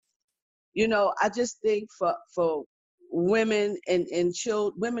I just think for women and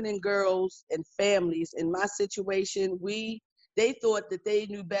children, women and girls and families in my situation, they thought that they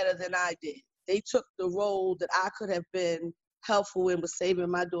knew better than I did. They took the role that I could have been helpful in with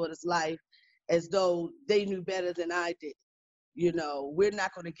saving my daughter's life as though they knew better than I did. We're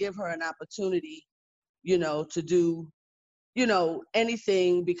not going to give her an opportunity, to do,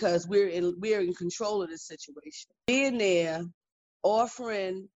 anything because we're in control of this situation. Being there,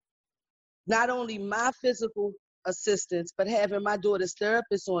 offering not only my physical assistance, but having my daughter's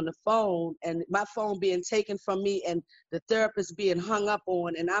therapist on the phone and my phone being taken from me and the therapist being hung up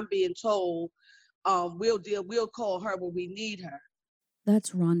on, and I'm being told, we'll call her when we need her.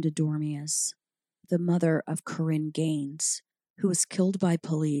 That's Rhonda Dormius, the mother of Corinne Gaines, who was killed by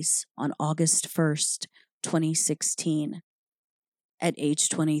police on August 1st, 2016, at age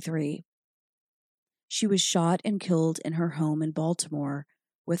 23. She was shot and killed in her home in Baltimore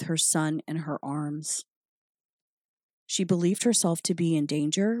with her son in her arms. She believed herself to be in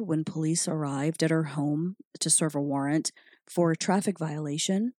danger when police arrived at her home to serve a warrant for a traffic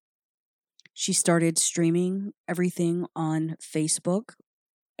violation. She started streaming everything on Facebook,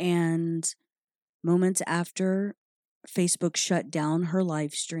 and moments after Facebook shut down her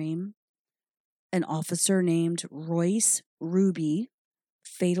live stream, an officer named Royce Ruby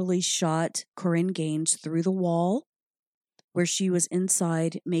fatally shot Corinne Gaines through the wall where she was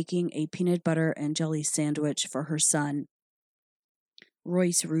inside making a peanut butter and jelly sandwich for her son.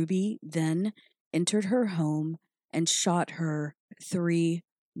 Royce Ruby then entered her home and shot her 3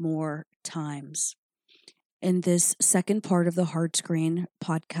 more times. In this second part of the Hard Screen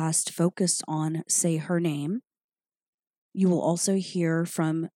podcast focused on Say Her Name, you will also hear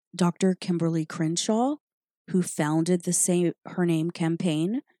from Dr. Kimberly Crenshaw, who founded the Say Her Name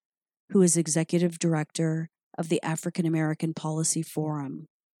campaign, who is executive director of the African American Policy Forum.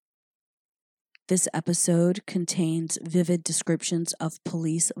 This episode contains vivid descriptions of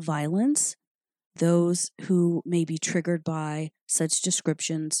police violence. Those who may be triggered by such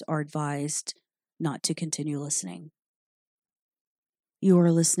descriptions are advised not to continue listening. You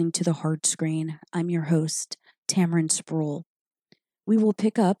are listening to The Hard Screen. I'm your host, Tamron Sproul. We will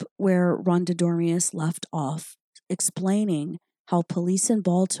pick up where Rhonda Dormius left off, explaining how police in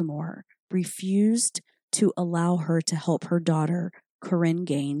Baltimore refused to allow her to help her daughter, Corinne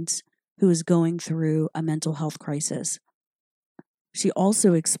Gaines, who is going through a mental health crisis. She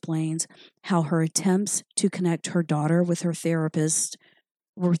also explains how her attempts to connect her daughter with her therapist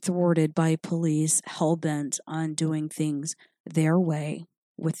were thwarted by police hell-bent on doing things their way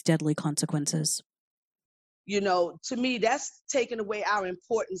with deadly consequences. To me, that's taking away our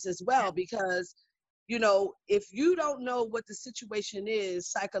importance as well, because if you don't know what the situation is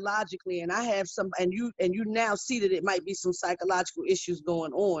psychologically, and I have some, and you now see that it might be some psychological issues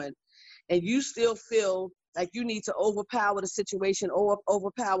going on, and you still feel like you need to overpower the situation or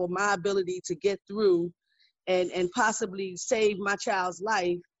overpower my ability to get through and possibly save my child's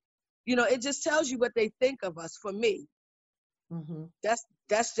life, it just tells you what they think of us. For me,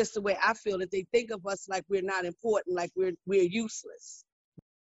 that's just the way I feel, that they think of us like we're not important, like we're useless.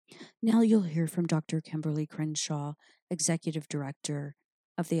 Now you'll hear from Dr. Kimberly Crenshaw, Executive Director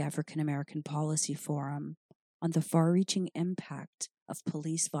of the African American Policy Forum, on the far-reaching impact of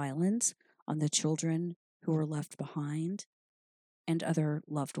police violence on the children who were left behind and other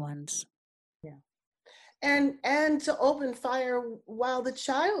loved ones. Yeah. And to open fire while the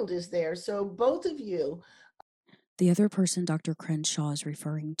child is there. So both of you. The other person Dr. Crenshaw is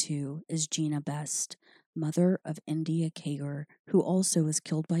referring to is Gina Best, mother of India Kager, who also was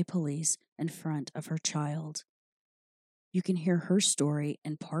killed by police in front of her child. You can hear her story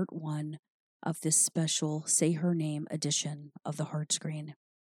in part 1 of this special Say Her Name edition of the Hard Screen.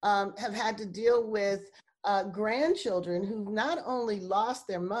 Have had to deal with grandchildren who've not only lost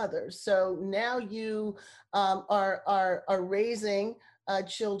their mothers, so now you are raising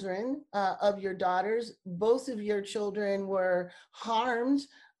children of your daughters. Both of your children were harmed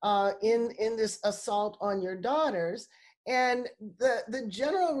in this assault on your daughters, and the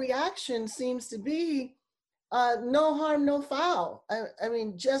general reaction seems to be no harm, no foul. I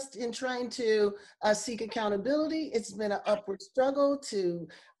mean, just in trying to seek accountability, it's been an upward struggle to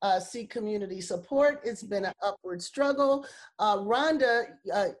seek community support. It's been an upward struggle. Rhonda,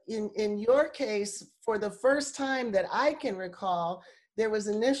 in your case, for the first time that I can recall, there was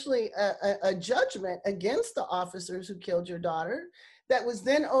initially a judgment against the officers who killed your daughter that was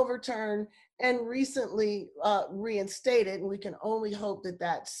then overturned and recently reinstated. And we can only hope that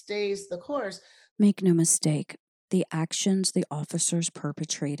that stays the course. Make no mistake, the actions the officers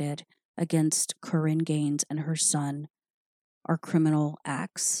perpetrated against Corinne Gaines and her son are criminal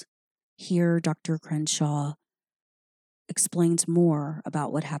acts. Here, Dr. Crenshaw explains more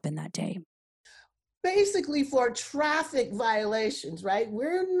about what happened that day. Basically for traffic violations, right?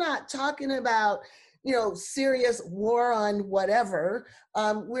 We're not talking about, serious war on whatever.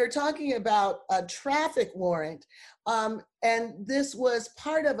 We're talking about a traffic warrant. And this was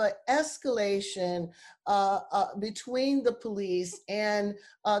part of an escalation between the police and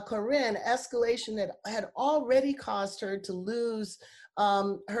Corinne, escalation that had already caused her to lose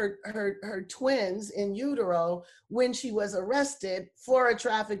her twins in utero when she was arrested for a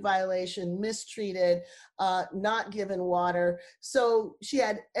traffic violation, mistreated, not given water. So she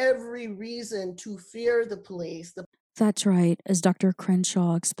had every reason to fear the police. That's right. As Dr.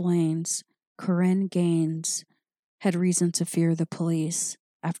 Crenshaw explains, Corinne Gaines had reason to fear the police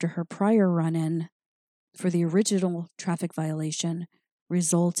after her prior run-in for the original traffic violation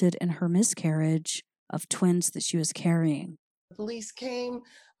resulted in her miscarriage of twins that she was carrying. Police came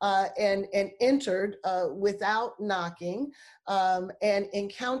and entered without knocking and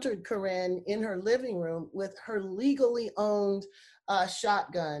encountered Corinne in her living room with her legally owned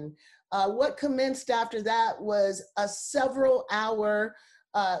shotgun. What commenced after that was a several-hour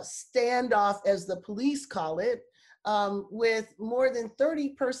standoff, as the police call it, with more than 30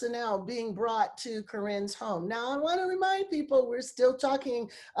 personnel being brought to Corinne's home. Now, I want to remind people we're still talking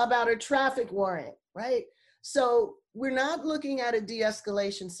about a traffic warrant, right? So we're not looking at a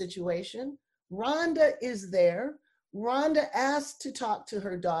de-escalation situation. Rhonda is there. Rhonda asked to talk to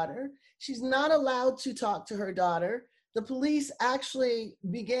her daughter. She's not allowed to talk to her daughter. The police actually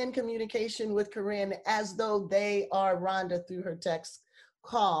began communication with Corinne as though they are Rhonda through her text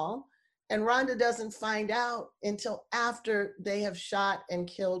call. And Rhonda doesn't find out until after they have shot and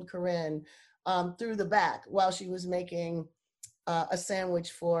killed Corinne through the back while she was making a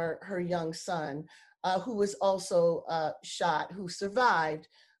sandwich for her young son, who was also shot, who survived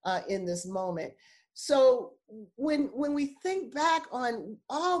in this moment. So when we think back on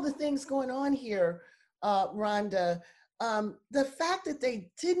all the things going on here, Rhonda, the fact that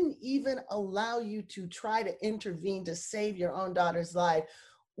they didn't even allow you to try to intervene to save your own daughter's life,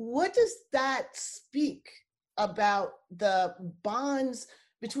 what does that speak about the bonds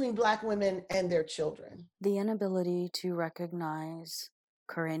between Black women and their children? The inability to recognize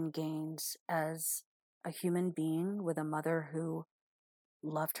Corinne Gaines as a human being with a mother who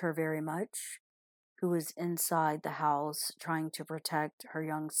loved her very much, who was inside the house trying to protect her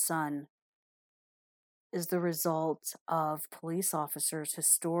young son, is the result of police officers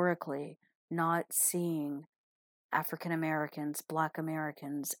historically not seeing African Americans, Black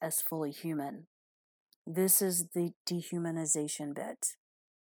Americans as fully human. This is the dehumanization bit.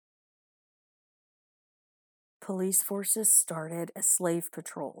 Police forces started as slave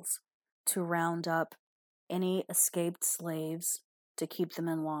patrols to round up any escaped slaves to keep them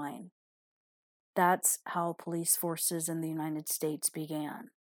in line. That's how police forces in the United States began.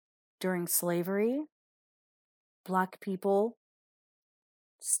 During slavery, Black people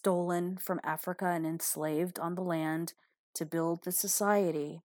stolen from Africa and enslaved on the land to build the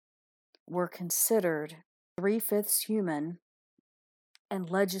society were considered 3/5 human,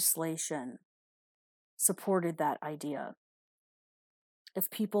 and legislation supported that idea. If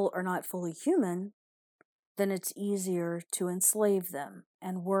people are not fully human, then it's easier to enslave them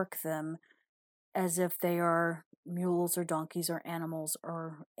and work them as if they are mules or donkeys or animals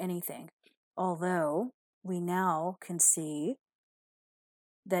or anything. Although we now can see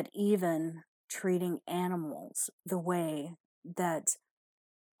that even treating animals the way that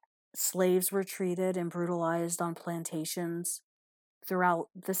slaves were treated and brutalized on plantations throughout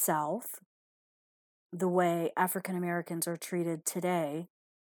the South, the way African Americans are treated today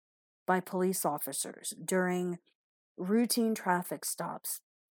by police officers during routine traffic stops,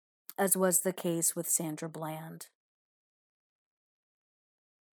 as was the case with Sandra Bland.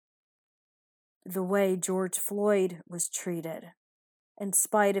 The way George Floyd was treated, in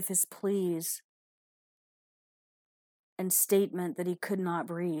spite of his pleas and statement that he could not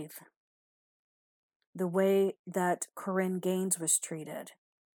breathe. The way that Corinne Gaines was treated,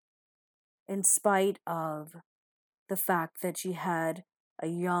 in spite of the fact that she had a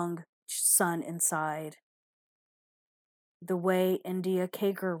young son inside. The way India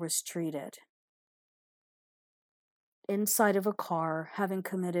Kager was treated, inside of a car, having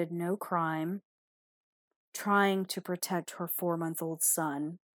committed no crime, trying to protect her 4-month-old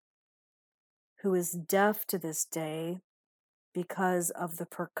son, who is deaf to this day because of the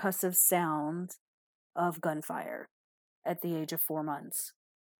percussive sound of gunfire at the age of 4 months.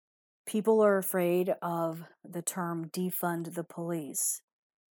 People are afraid of the term defund the police,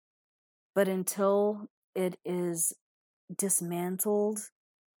 but until it is dismantled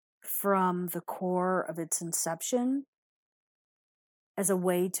from the core of its inception as a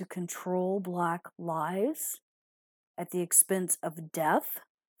way to control Black lives at the expense of death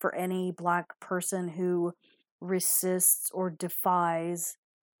for any Black person who resists or defies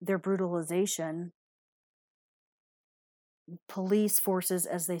their brutalization. Police forces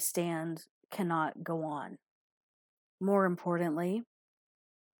as they stand cannot go on. More importantly,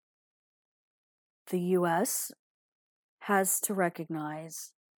 the U.S. has to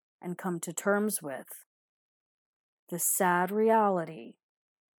recognize and come to terms with the sad reality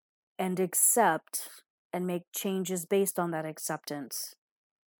and accept and make changes based on that acceptance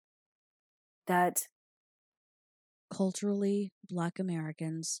that culturally Black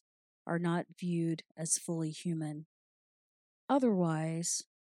Americans are not viewed as fully human. Otherwise,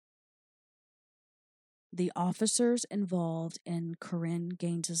 the officers involved in Corinne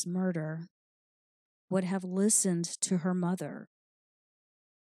Gaines' murder would have listened to her mother,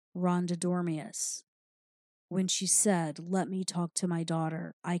 Rhonda Dormius, when she said, "Let me talk to my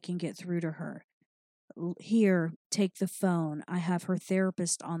daughter. I can get through to her. Here, take the phone. I have her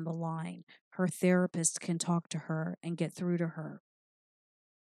therapist on the line. Her therapist can talk to her and get through to her."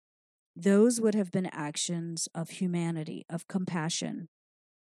 Those would have been actions of humanity, of compassion.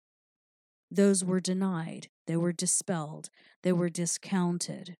 Those were denied. They were dispelled. They were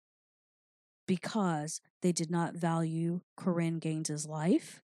discounted because they did not value Corinne Gaines'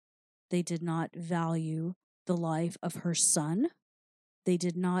 life. They did not value the life of her son. They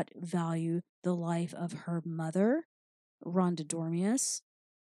did not value the life of her mother, Rhonda Dormius,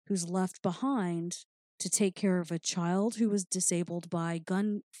 who's left behind to take care of a child who was disabled by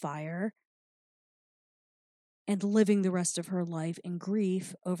gunfire and living the rest of her life in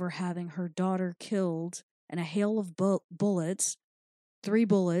grief over having her daughter killed in a hail of bullets, 3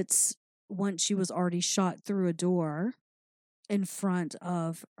 bullets, once she was already shot through a door in front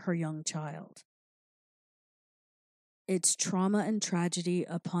of her young child. It's trauma and tragedy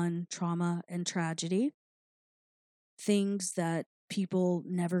upon trauma and tragedy, things that people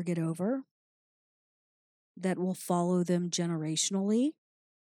never get over, that will follow them generationally.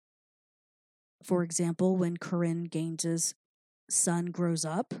 For example, when Corinne Gaines' son grows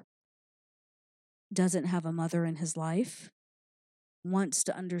up, doesn't have a mother in his life, wants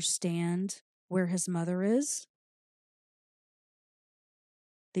to understand where his mother is,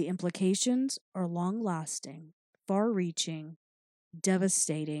 the implications are long-lasting, far-reaching,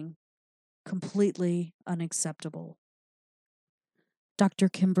 devastating, completely unacceptable. Dr.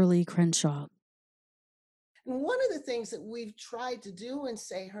 Kimberly Crenshaw. And one of the things that we've tried to do in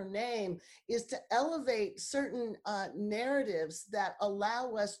Say Her Name is to elevate certain narratives that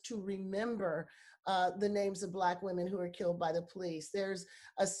allow us to remember the names of Black women who are killed by the police. There's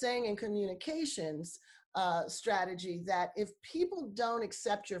a saying in communications strategy that if people don't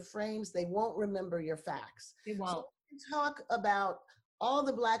accept your frames, they won't remember your facts. They won't. So we talk about all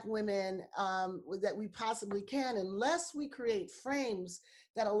the Black women that we possibly can, unless we create frames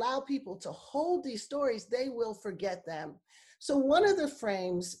that allow people to hold these stories, they will forget them. So one of the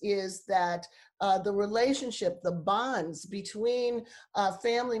frames is that the relationship, the bonds between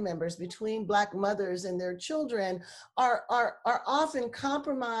family members, between Black mothers and their children are often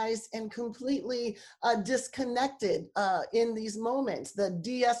compromised and completely disconnected in these moments. The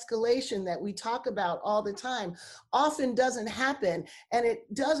de-escalation that we talk about all the time often doesn't happen, and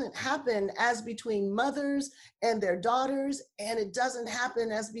it doesn't happen as between mothers and their daughters, and it doesn't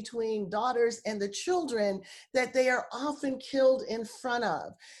happen as between daughters and the children that they are often killed in front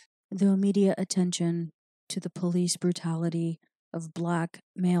of. The immediate attention to the police brutality of Black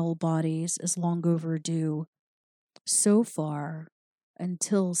male bodies is long overdue. So far,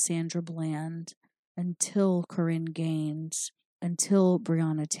 until Sandra Bland, until Corinne Gaines, until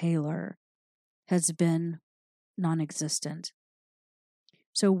Breonna Taylor, has been non-existent.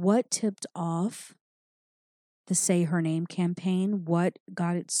 So what tipped off the Say Her Name campaign? What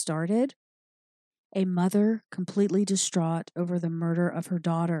got it started? A mother completely distraught over the murder of her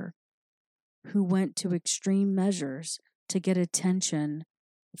daughter, who went to extreme measures to get attention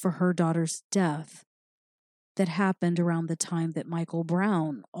for her daughter's death that happened around the time that Michael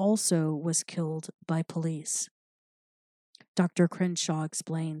Brown also was killed by police. Dr. Crenshaw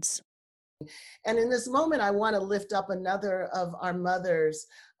explains. And in this moment, I want to lift up another of our mothers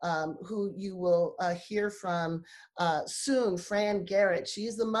who you will hear from soon, Fran Garrett.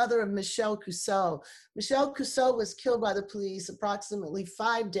 She's the mother of Michelle Cusseau. Michelle Cusseau was killed by the police approximately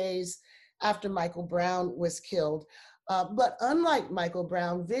 5 days after Michael Brown was killed. But unlike Michael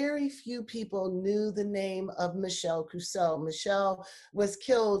Brown, very few people knew the name of Michelle Cusseau. Michelle was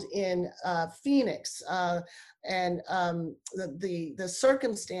killed in Phoenix, and the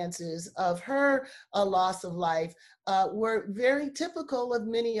circumstances of her loss of life were very typical of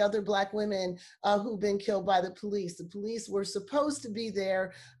many other Black women who've been killed by the police. The police were supposed to be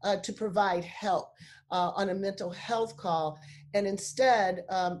there to provide help on a mental health call. And instead,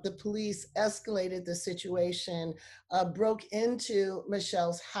 the police escalated the situation, broke into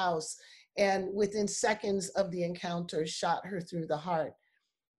Michelle's house, and within seconds of the encounter, shot her through the heart.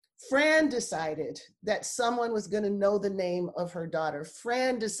 Fran decided that someone was going to know the name of her daughter.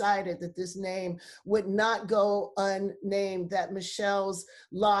 Fran decided that this name would not go unnamed, that Michelle's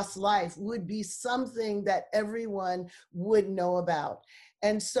lost life would be something that everyone would know about.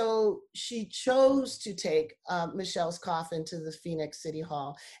 And so she chose to take Michelle's coffin to the Phoenix City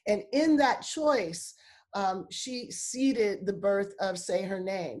Hall. And in that choice, she seeded the birth of Say Her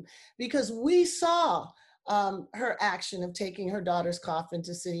Name, because we saw her action of taking her daughter's coffin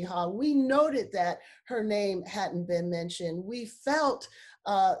to City Hall. We noted that her name hadn't been mentioned. We felt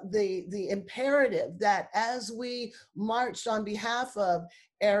the imperative that as we marched on behalf of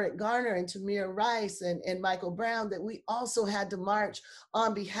Eric Garner and Tamir Rice and Michael Brown, that we also had to march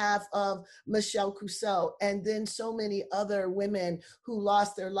on behalf of Michelle Cusseau, and then so many other women who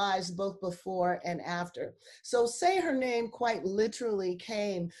lost their lives both before and after. So Say Her Name quite literally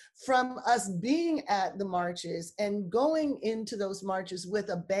came from us being at the marches and going into those marches with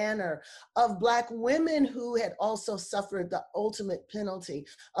a banner of Black women who had also suffered the ultimate penalty,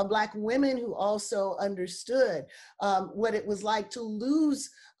 of Black women who also understood what it was like to lose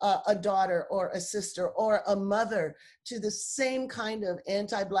a daughter or a sister or a mother to the same kind of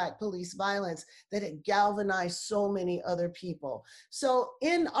anti-Black police violence that had galvanized so many other people. So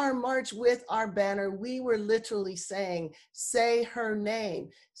in our march with our banner, we were literally saying, say her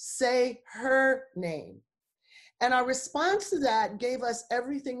name, say her name. And our response to that gave us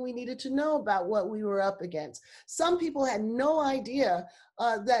everything we needed to know about what we were up against. Some people had no idea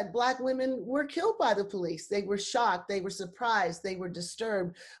that Black women were killed by the police. They were shocked, they were surprised, they were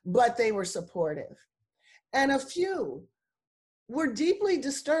disturbed, but they were supportive. And a few were deeply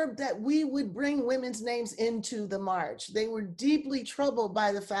disturbed that we would bring women's names into the march. They were deeply troubled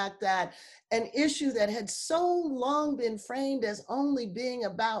by the fact that an issue that had so long been framed as only being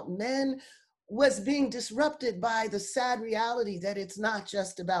about men was being disrupted by the sad reality that it's not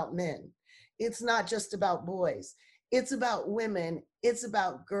just about men. It's not just about boys. It's about women. It's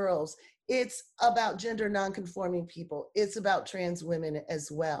about girls. It's about gender nonconforming people. It's about trans women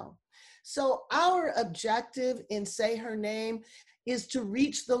as well. So our objective in Say Her Name is to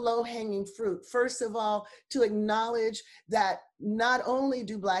reach the low-hanging fruit. First of all, to acknowledge that not only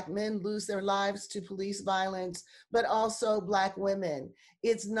do Black men lose their lives to police violence, but also Black women.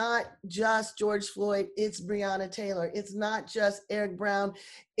 It's not just George Floyd, it's Breonna Taylor. It's not just Eric Brown,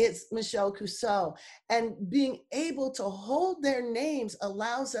 it's Michelle Cusseau. And being able to hold their names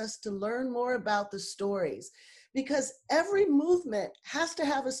allows us to learn more about the stories, because every movement has to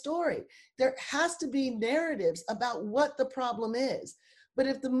have a story. There has to be narratives about what the problem is. But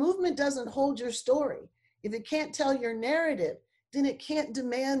if the movement doesn't hold your story, if it can't tell your narrative, then it can't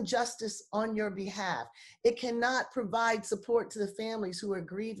demand justice on your behalf. It cannot provide support to the families who are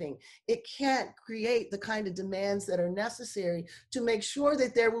grieving. It can't create the kind of demands that are necessary to make sure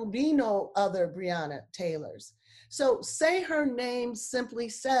that there will be no other Breonna Taylors. So Say Her Name simply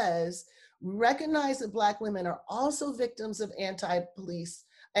says, recognize that Black women are also victims of anti-Black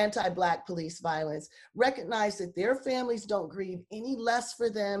police violence, recognize that their families don't grieve any less for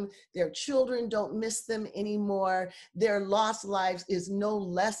them, their children don't miss them anymore, their lost lives is no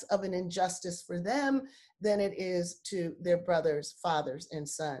less of an injustice for them than it is to their brothers, fathers, and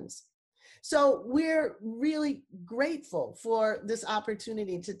sons. So we're really grateful for this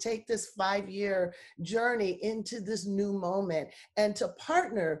opportunity to take this 5-year journey into this new moment and to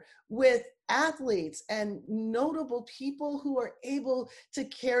partner with athletes and notable people who are able to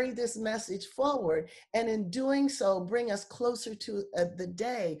carry this message forward. And in doing so, bring us closer to the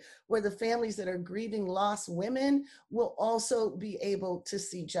day where the families that are grieving lost women will also be able to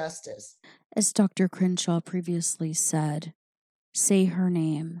see justice. As Dr. Crenshaw previously said, Say Her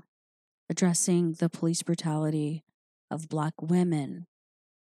Name, addressing the police brutality of Black women,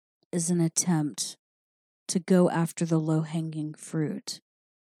 is an attempt to go after the low-hanging fruit.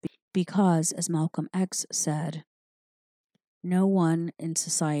 Because, as Malcolm X said, no one in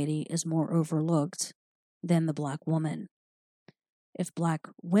society is more overlooked than the Black woman. If Black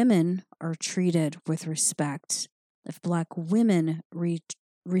women are treated with respect, if Black women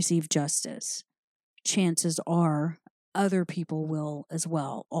receive justice, chances are other people will as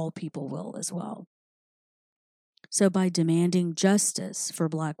well. All people will as well. So by demanding justice for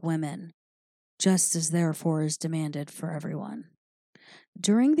Black women, justice therefore is demanded for everyone.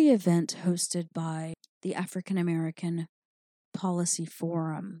 During the event hosted by the African American Policy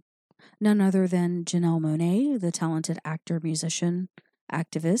Forum, none other than Janelle Monáe, the talented actor, musician,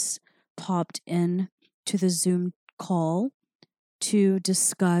 activist, popped in to the Zoom call to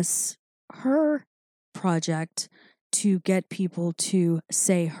discuss her project to get people to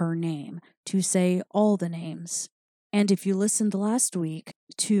say her name, to say all the names. And if you listened last week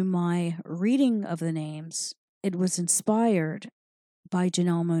to my reading of the names, it was inspired by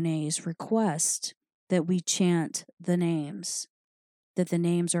Janelle Monáe's request that we chant the names, that the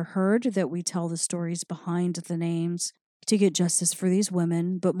names are heard, that we tell the stories behind the names to get justice for these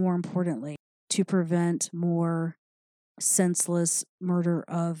women, but more importantly, to prevent more senseless murder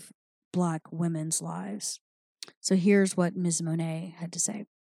of Black women's lives. So here's what Ms. Monáe had to say.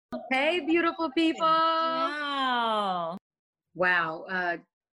 Hey, beautiful people. Wow. Wow.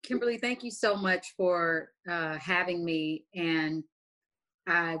 Kimberly, thank you so much for having me. And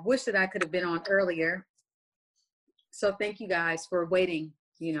I wish that I could have been on earlier. So thank you guys for waiting,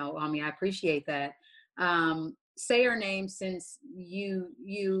 on me. I appreciate that. Say Her Name, since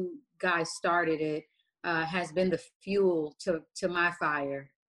you guys started it, has been the fuel to my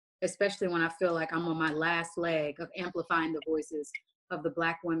fire, especially when I feel like I'm on my last leg of amplifying the voices of the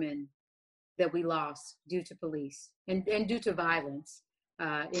Black women that we lost due to police and due to violence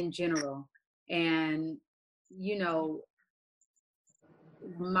in general. And,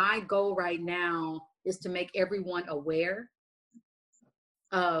 my goal right now is to make everyone aware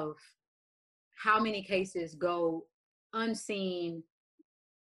of how many cases go unseen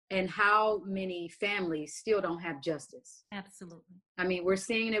and how many families still don't have justice. Absolutely. I mean, we're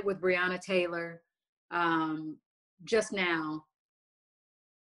seeing it with Breonna Taylor just now,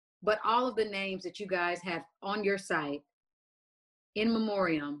 but all of the names that you guys have on your site in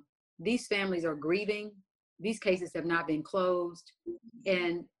memoriam, these families are grieving. These cases have not been closed.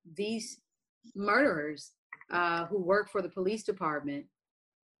 And these murderers who work for the police department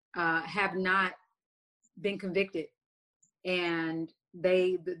have not been convicted. And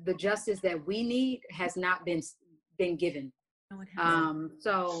the justice that we need has not been given.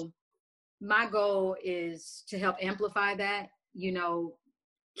 So my goal is to help amplify that.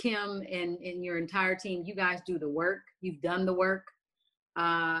 Kim and your entire team, you guys do the work. You've done the work.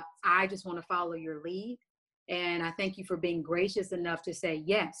 I just want to follow your lead. And I thank you for being gracious enough to say,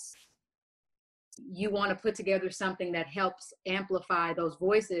 yes, you want to put together something that helps amplify those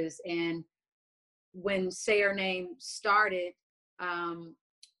voices. And when Say Her Name started,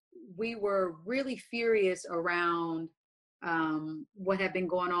 we were really furious around what had been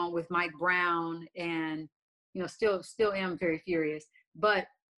going on with Mike Brown, and still am very furious. But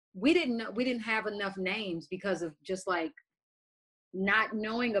we didn't have enough names because of just like not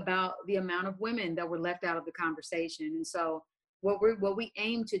knowing about the amount of women that were left out of the conversation. And so what we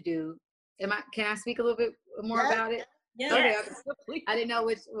aim to do, can I speak a little bit more about it? Yes. Okay. I didn't know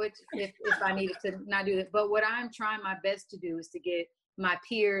which if I needed to not do that. But what I'm trying my best to do is to get my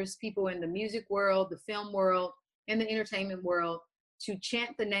peers, people in the music world, the film world, and the entertainment world to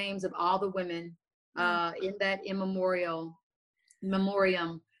chant the names of all the women in that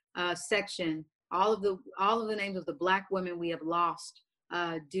memoriam section. All of the names of the Black women we have lost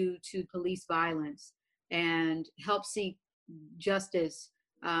due to police violence, and help seek justice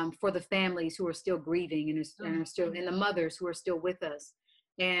for the families who are still grieving and the mothers who are still with us.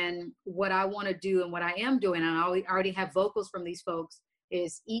 And what I want to do, and what I am doing, and I already have vocals from these folks,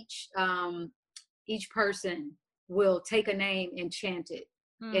 is each person will take a name and chant it,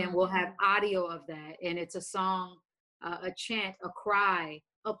 and we'll have audio of that. And it's a song, a chant, a cry,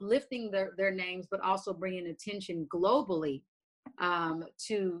 uplifting their names, but also bringing attention globally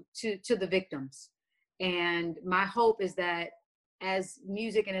to the victims. And my hope is that as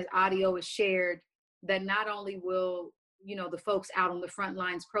music and as audio is shared, that not only will the folks out on the front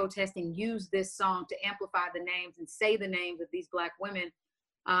lines protesting use this song to amplify the names and say the names of these Black women,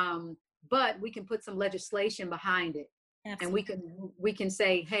 but we can put some legislation behind it. Absolutely. And we can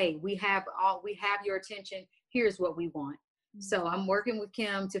say, hey, we have your attention. Here's what we want. So I'm working with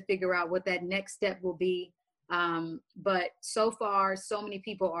Kim to figure out what that next step will be. But so far, so many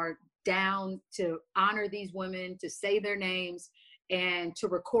people are down to honor these women, to say their names, and to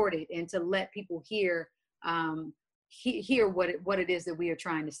record it, and to let people hear what it is that we are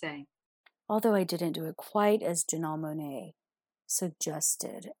trying to say. Although I didn't do it quite as Janelle Monáe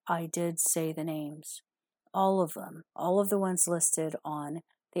suggested, I did say the names, all of them, all of the ones listed on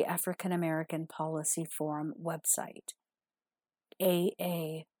the African American Policy Forum website.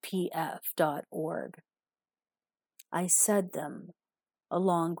 aapf.org. I said them,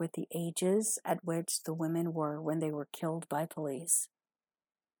 along with the ages at which the women were when they were killed by police,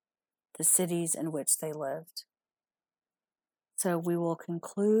 the cities in which they lived. So we will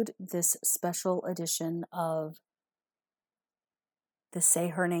conclude this special edition of the Say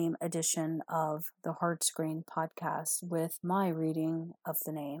Her Name edition of the Hard Screen podcast with my reading of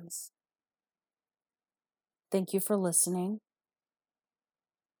the names. Thank you for listening.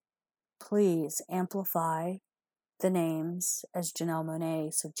 Please amplify the names as Janelle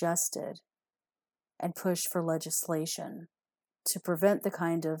Monáe suggested and push for legislation to prevent the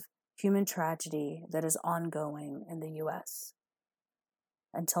kind of human tragedy that is ongoing in the U.S.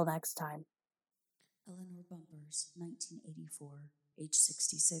 Until next time. Eleanor Bumpers, 1984, age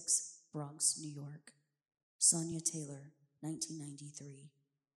 66, Bronx, New York. Sonia Taylor, 1993,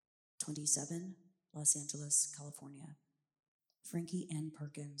 27, Los Angeles, California. Frankie Ann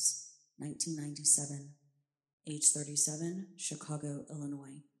Perkins, 1997, age 37, Chicago,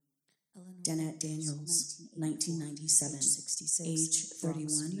 Illinois. Danette Daniels, 1997, age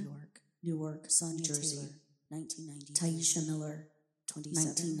 31, Newark, New Jersey. Taisha Miller,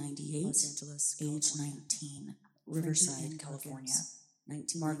 1998, Los Angeles, age 19, Riverside, California.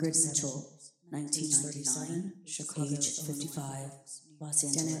 Margaret Mitchell, 1939, Chicago, age 55, Los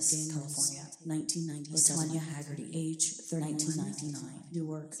Angeles, California. 1997, Latonya Haggerty, age 1999,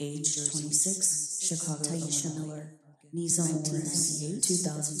 Newark, age 26, Chicago, Taisha Miller. Nisa Morris,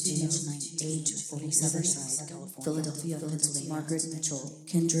 2002, age 47, Riverside, California. Philadelphia, Pennsylvania. Margaret Mitchell.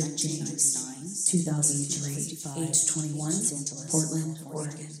 Kendrick James, 2003, age 21, Portland,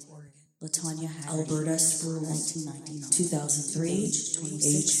 Oregon. Latanya Alberta Spruill, 1999, 2003,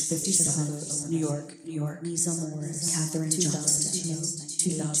 age 57, New York. Nisa Morris. Catherine Johnston,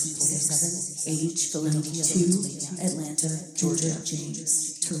 2006, age 92, Atlanta, Georgia.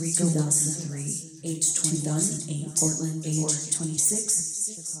 James. Tarika 2003, age 2008, Portland, age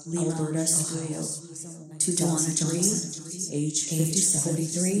 26, Alberta, Ohio. Tuana age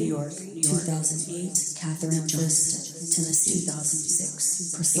 43, New York, 2008, Catherine Johnston, Tennessee,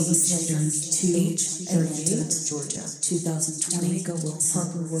 2006, Priscilla Slater, age 38, Georgia, 2020,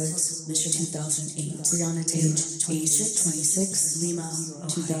 Harper Woods, Michigan, 2008, Brianna Taylor, age 26, Lima,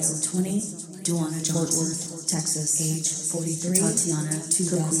 2020, Duana Fort Texas, age 43, Tatiana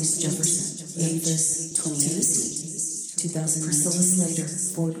Coquise Jefferson, Memphis, 2018, 2000, Priscilla Slater,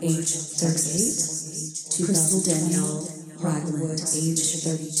 age 38, Crystal Danielle Ragland, age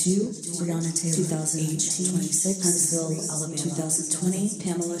 32, Brianna Taylor, 2008, age 26, Huntsville, Alabama, 2020,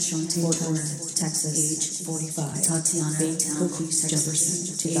 Pamela Shante Turner, Texas, age 45, Tatiana Coquise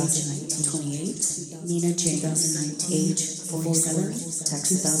Jefferson, 2019, 28, Nina Jane, 2019, age 47,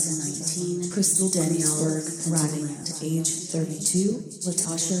 Texas, 2019, Crystal Danielle Ragland, age 32,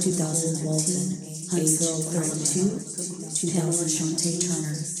 Latasha, 2019, Huntsville, 32, Pamela Shante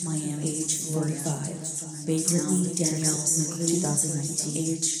Turner, Miami, age 45, Brittany Danielle, 2019,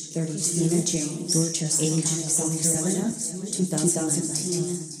 age 32, Nina Jane, Dorchester, age 47,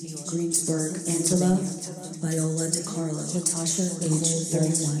 2019, Greensburg, Angela, Viola DiCarlo, Latasha, age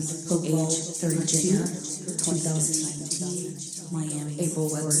 31, Hopewell, Virginia, 2019, Miami,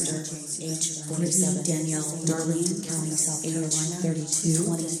 April Webster, age 47, Danielle, Darlene County, South Carolina, 32,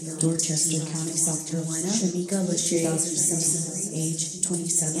 20, Dorchester County, South Carolina, Shamika Lachey, Simpson, age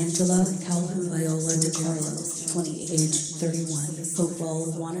 27, Angela Calhoun, Viola DiCarlo, 20, age 31,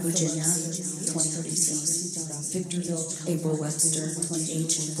 Hopewell, Virginia, 2036, Victorville, April Webster,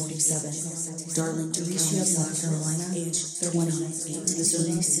 age 47, Darlington County, South Carolina, age 28,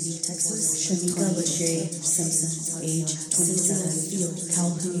 Missouri City, Texas, Shamika Lachey Simpson, age 27,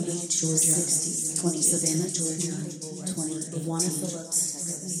 Calhoun, age 60, 20, Savannah, Georgia, 20, Iwana Phillips,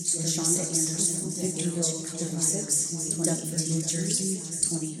 Shonda Anderson, Victorville, 36, Deptford, New Jersey,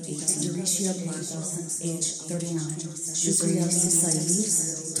 2018, Dericia Blackwell, age 39, Shukriya Saeed,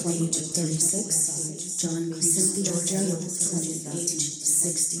 20, age 36, John Cynthia, Georgia, 20, age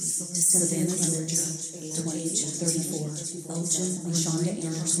 60, Savannah, Georgia, 20, age 34, Elgin Shonda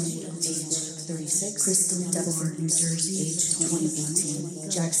Anderson, age 36, Kristen Deborah, New Jersey, age 2018,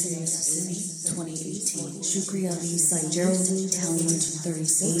 Jackson, Mississippi, 2018, Shukriya Saeed, Geraldine Townend,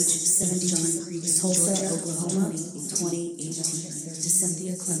 36, age 70, John Creeks, Tulsa, Oklahoma, 2018,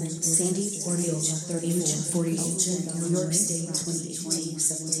 Cynthia Clemens, Sandy Ordiola, 34, 40, New York State, 2020,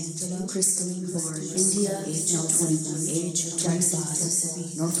 Angela, Crystalline Barr, India, age 21, age Jackson, Mississippi,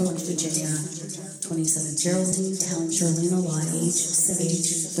 Norfolk, Virginia, 27, Geraldine Town, Charlene Lai, age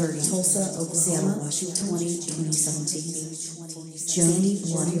 30, Tulsa, Oklahoma, Washington, 2017, Joni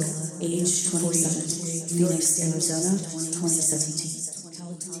Blanc, age 27, Phoenix, Arizona,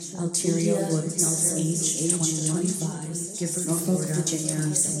 2017. Alteria Woods, age 25, Gifford, Norfolk, Virginia,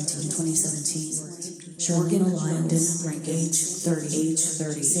 2017. Morgan London, age 30,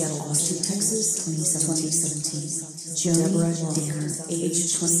 Seattle, Washington, Texas, 2017. Deborah Danner,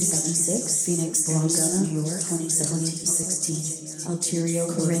 age 26, Phoenix, Arizona, New York, 2016. Alterio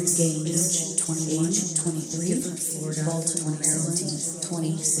Corinne Gaines, age 23, Gifford, Florida, Baltimore, Maryland,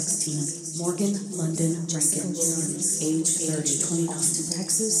 2016. Morgan London Rankins, age 30, Austin,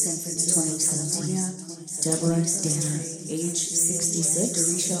 Texas, San Francisco, 2017. Deborah Danner, age 66,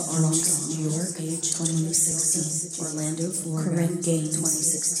 Dorisha Bronx, New York, age 2016. Orlando, Florida, Corinne Gaines,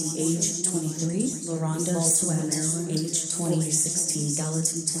 2016, age 23. LaRonda Sweat, Maryland, age 2016.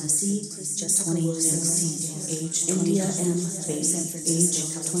 Gallatin, Tennessee, just 2016. Age India M. Basin, age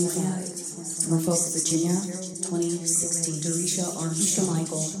 25. Norfolk, Virginia, 2016. Dorisha Armstrong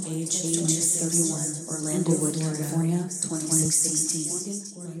Michael, age 31. Orlando, California,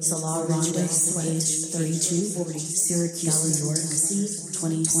 2016. Salah Rhonda, age 32, 40, Syracuse, New York,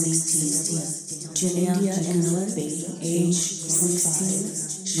 2016. India and Baby, age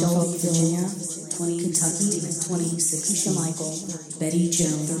 16. Norfolk, Virginia, 20, Kentucky, 26. Keisha Michael, Betty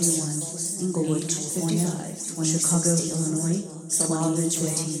Jones, 31. Inglewood, California, 20. Chicago, Illinois, Salah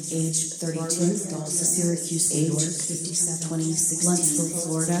Ridgeway, age 32. Tulsa, Syracuse, New York, 57. 2016. Lunsford,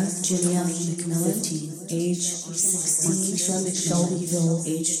 Florida, Ginia McMillan, 15. Age 16. Keisha Shelbyville,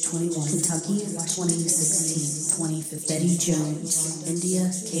 age 21. Kentucky, 2016. 2015. Betty Jones, India,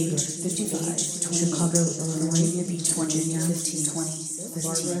 age 55. Chicago, Illinois, Virginia Beach, Virginia, 15.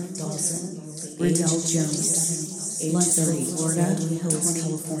 2015. Dawson, Riddell Jones, age 30. Florida, Hills,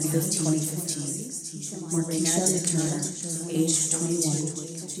 California, 2015. Marquisha McNair, age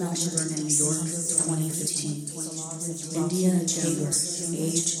 21. Mount Vernon, New York, 2015. India Chambers,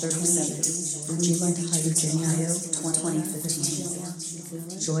 age 37. Virginia Heights, Virginia, 2015.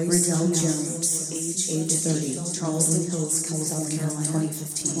 Joyce Riddell Jones, age 30. Charleston Hills, California,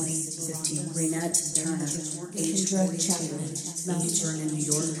 2015. Renette Turner, age Kendra Chapman, Mount Vernon, New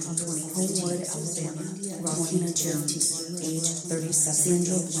York, 2015. Homewood, Alabama. Rockina Jones, age 37.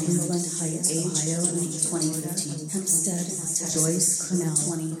 Sandra Cleveland Heights, Ohio, 2015. Hempstead, Joyce Cornell,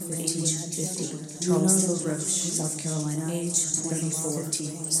 2015. Charles Roche, South Carolina, age 34.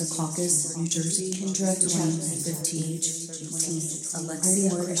 Secaucus, New Jersey, Kendra 2015. Age 18. Alexia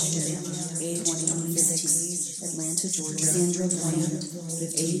Christian, age 26. Atlanta, Georgia. Sandra Bland,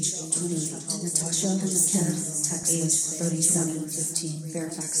 age 28. Natasha McKenna, age 37.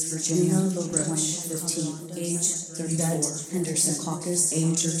 Fairfax, Virginia, LaRoche, 15. Age 34. Henderson Caucus,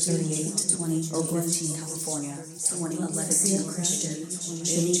 age 38. 20. Oakland, California, 20. Alexia Christian,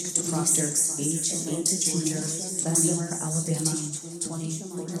 Shanique Proctor, age 18. Bessemer, Alabama,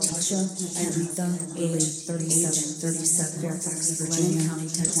 20. Natasha Aretha, age 37. Fairfax, Virginia, County,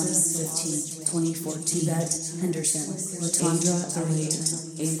 Texas, 2015. Yvette Henderson, Latondra Elliott,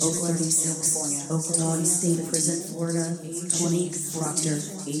 age 36. California, Oklahoma State Prison, Florida, 20. Proctor,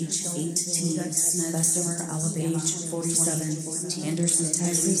 age 18. Bessemer, Alabama, age 47. Anderson,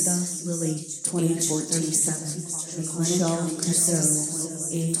 Texas, Lily, 37. Michelle Crusoe,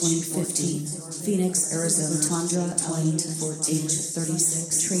 age 2015. Phoenix, Arizona, Tundra, age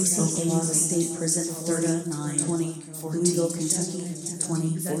 36. Tracy, Oklahoma State Prison, Florida, 20. Louisville, Kentucky,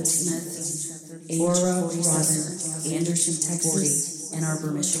 2014. Smith, Aura Robin, Anderson, Texas, Ann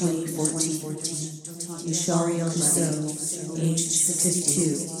Arbor, Michigan, 2014. Michelle Crusoe, age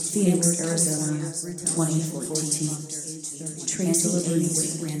 52. Phoenix, Arizona, 2014. Tracy A.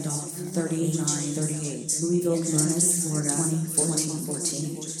 Randolph, 38. Louisville, Furnace, Florida,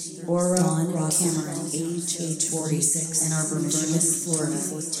 2014. Aura Cameron, age 46. Ann Arbor, Michigan, Florida,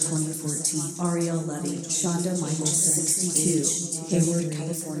 2014. Ariel Levy, Shonda Michael, 62. Hayward,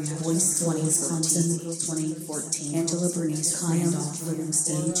 California, Boyce, 20. Wisconsin, 2014. Angela Bernice Randolph,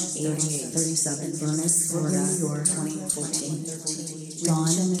 Livingston, age 37. Furnace, Florida, New York, 2014.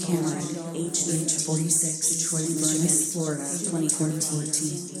 Dawn Cameron, age 46, Detroit, Michigan, Florida,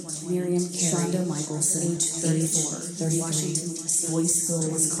 2014. Miriam Shonda Michelson, age 34, Washington, Boyceville,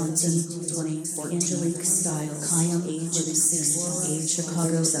 Wisconsin, 2014. Angelique Style, Kayam, age 6, age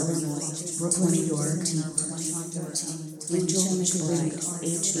Chicago, Illinois, Brooklyn, New York, 2014. Angel McBride,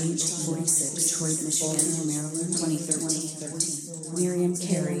 age 46, Detroit, Michigan, Maryland, 2013. Miriam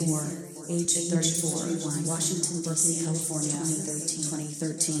Carey Moore, age 34, Washington, D.C., California,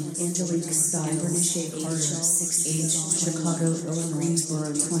 2013. 2014. Angelique Stiles, age Carter, 6, age Chicago, Illinois,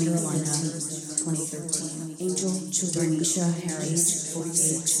 Greensboro, 2013. Angel Childernisha Harris,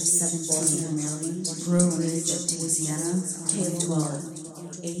 46, 17, Maryland, Grove Ridge, Louisiana, K12.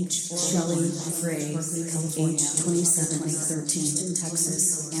 Age Shelley Frey, California, age 27, 2013,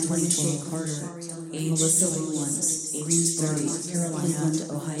 Texas, Anthony Shea Carter, age Melissa Williams, age 30, Carolina,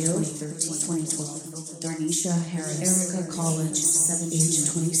 Ohio, 2013, 2012, Darnisha Harris, Erica College, 17, age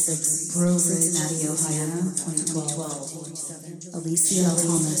 26, Grove Ridge, Cincinnati, Ohio, 2012, Alicia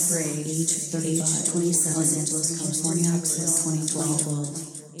Thomas Frey, age 35, 27, Los Angeles, California, Texas,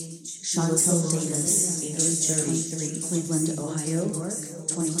 2012. Chantel Davis, age 33, Cleveland, Ohio,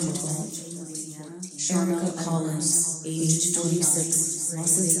 2012. Erica Collins, age 26,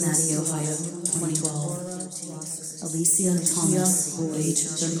 Cincinnati, Ohio, 2012. Alicia Thomas,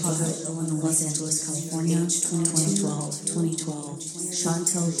 age 35, Los Angeles, California, 2012.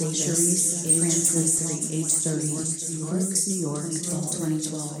 Chantel Davis, age 30, Brooks, New York,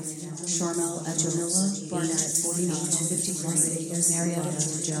 2012. Sharmel Ejamila Barnett, 49, 51, Marietta,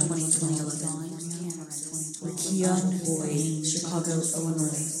 Georgia, 2011. Lakia Boyd, Chicago,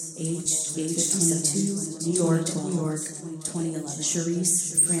 Illinois, age 22, New York, 2011.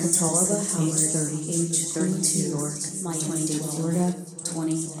 Sharice Frantolova Howard, 30, age 32, New York, Miami, Florida,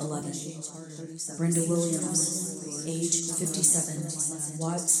 2011. Brenda Williams, age 57,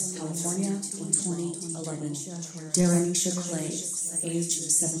 Watts, California, 2011. Darenisha Clay, age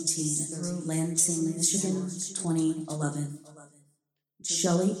 17, Lansing, Michigan, 2011.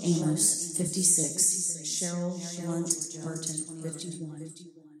 Shelley Amos, 56, Cheryl Blunt Burton, 51,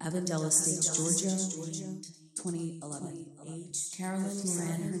 Avondale Estates, Georgia, 2011. Carolyn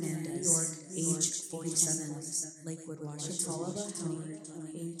Moran Hernandez, New York, age 47, Lakewood, Washington, Howard,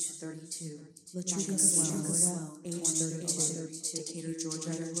 age 32, Latrika Sloan, age 32, Decatur,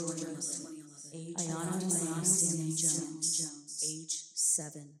 Georgia, 2011. Ayana Stanley Jones, age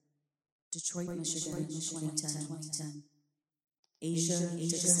 7, Detroit, Michigan, 2010. Asia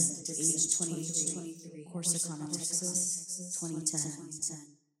Dixon, age 23, Corsicana, Texas,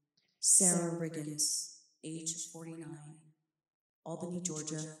 2010. Sarah Riggins, age 49, Albany,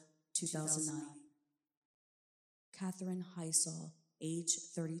 Georgia, 2009. Catherine Heisel, age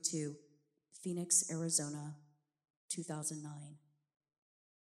 32, Phoenix, Arizona, 2009.